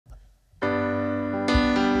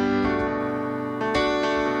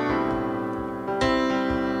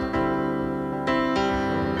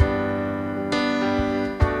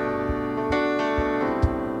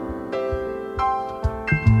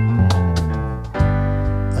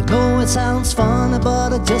it sounds fun,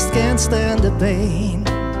 but I just can't stand the pain.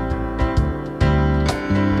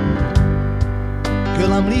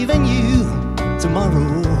 Girl, I'm leaving you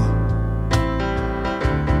tomorrow.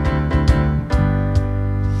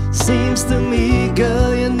 Seems to me,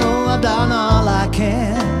 girl, you know I've done all I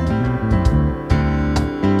can.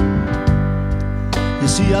 You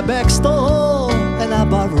see, I backstole and I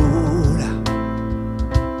borrowed.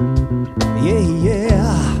 Yeah,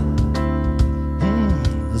 yeah.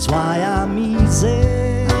 That's why I'm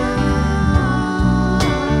easy.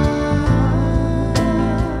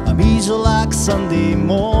 I'm easy like Sunday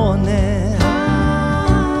morning.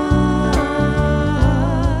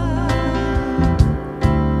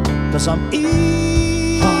 Cause I'm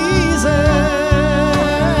easy.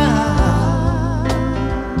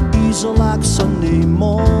 Easy like Sunday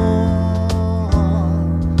morning.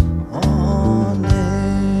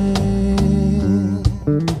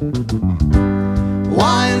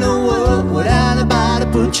 Why in the world would anybody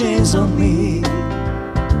put chains on me?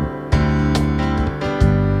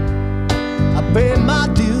 I pay my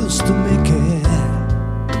dues to make it.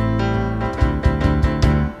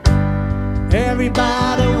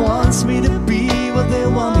 Everybody wants me to be what they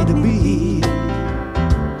want me to be.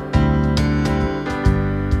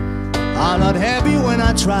 I'm not happy when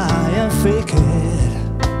I try and fake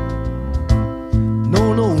it.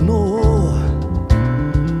 No, no, no.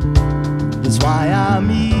 That's why I'm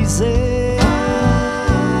easy.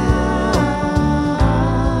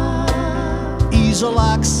 Easy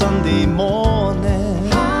like Sunday morning.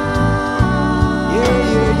 Yeah,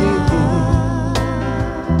 yeah, yeah, yeah.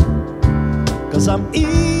 Cause I'm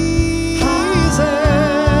easy.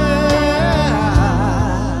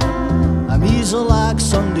 I'm easy like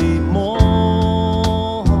Sunday morning.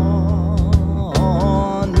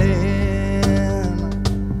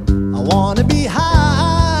 I wanna be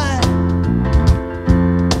high,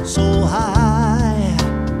 so high.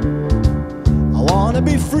 I wanna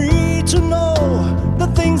be free to know the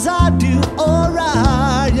things I do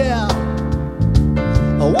alright, yeah.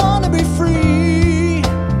 I wanna be free,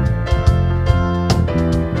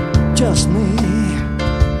 just me.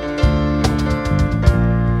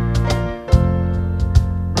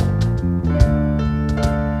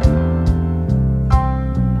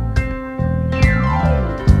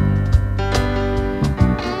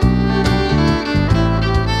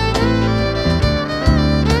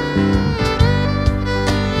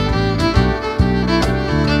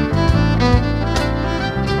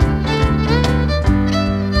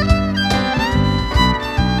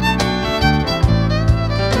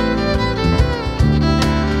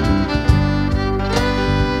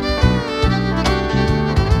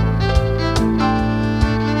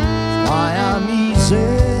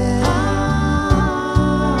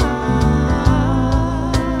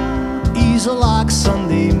 Easy like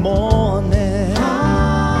Sunday morning.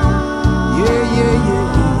 Yeah, yeah,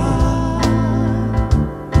 yeah, yeah.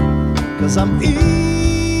 Cause I'm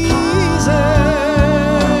easy.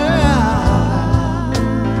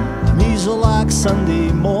 I'm easy like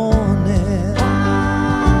Sunday morning.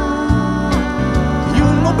 You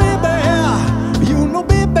know,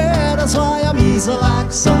 baby, that's why I'm easy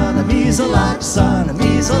like sun. I'm easy like sun. I'm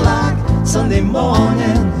easy like Sunday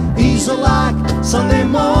morning. Easy like Sunday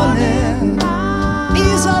morning.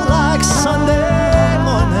 Easy like Sunday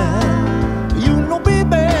morning. You know, baby,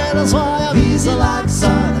 that's why I'm easy like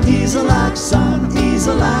sun. I'm easy like sun. I'm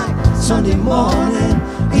easy like Sunday morning.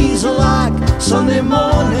 Easy like Sunday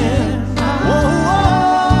morning. Whoa,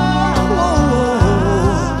 whoa, whoa,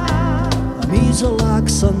 whoa. I'm easy like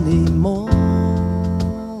Sunday morning.